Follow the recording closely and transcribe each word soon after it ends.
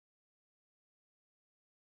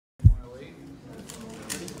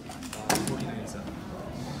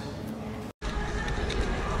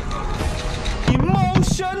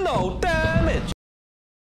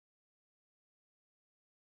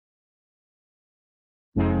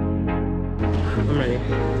I'm ready.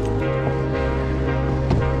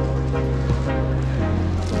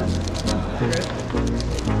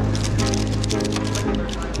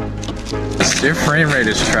 Your frame rate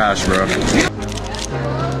is trash, bro.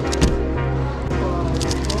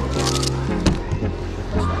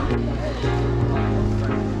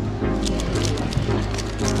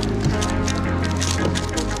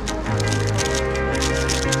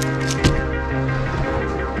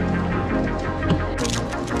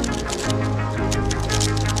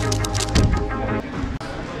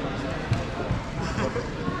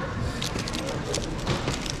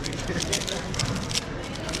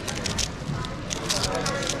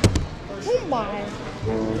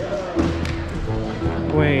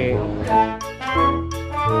 Wait.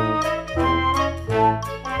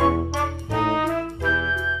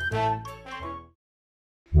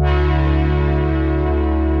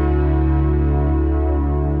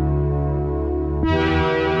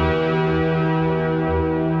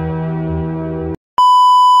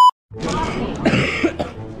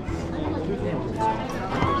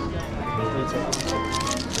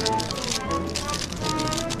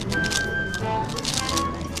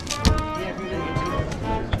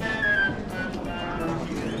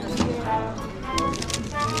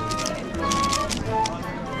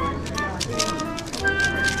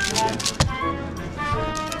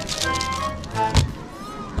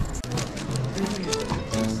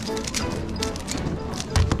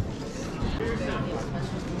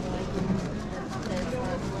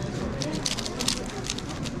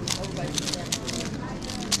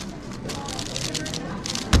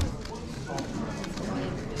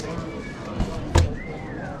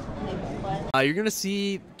 You're gonna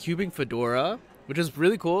see Cubing Fedora, which is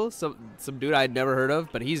really cool. Some dude I'd never heard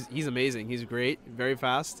of, but he's amazing. He's great, very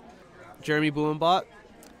fast. Jeremy Boombot,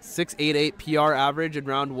 688 PR average in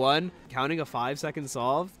round 1, counting a 5-second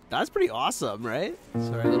solve. That's pretty awesome, right?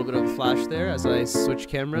 Sorry, a little bit of a flash there as I switch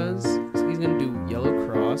cameras. So he's gonna do yellow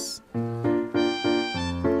cross. He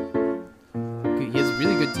has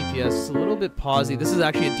really good TPS. It's a little bit pausey. This is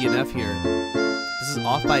actually a DNF here. This is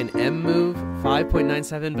off by an M move,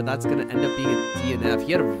 5.97, but that's going to end up being a DNF.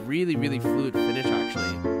 He had a really, really fluid finish,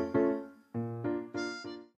 actually.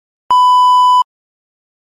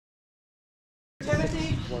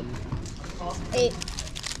 Eight.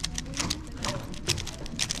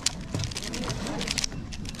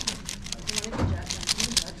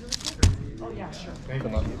 Oh, yeah, sure.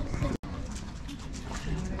 Come on.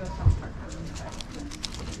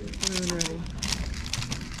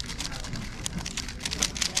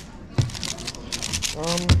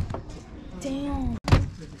 Damn.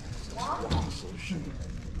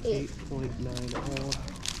 8.90.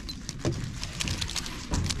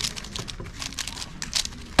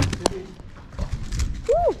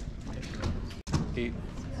 Woo! 8.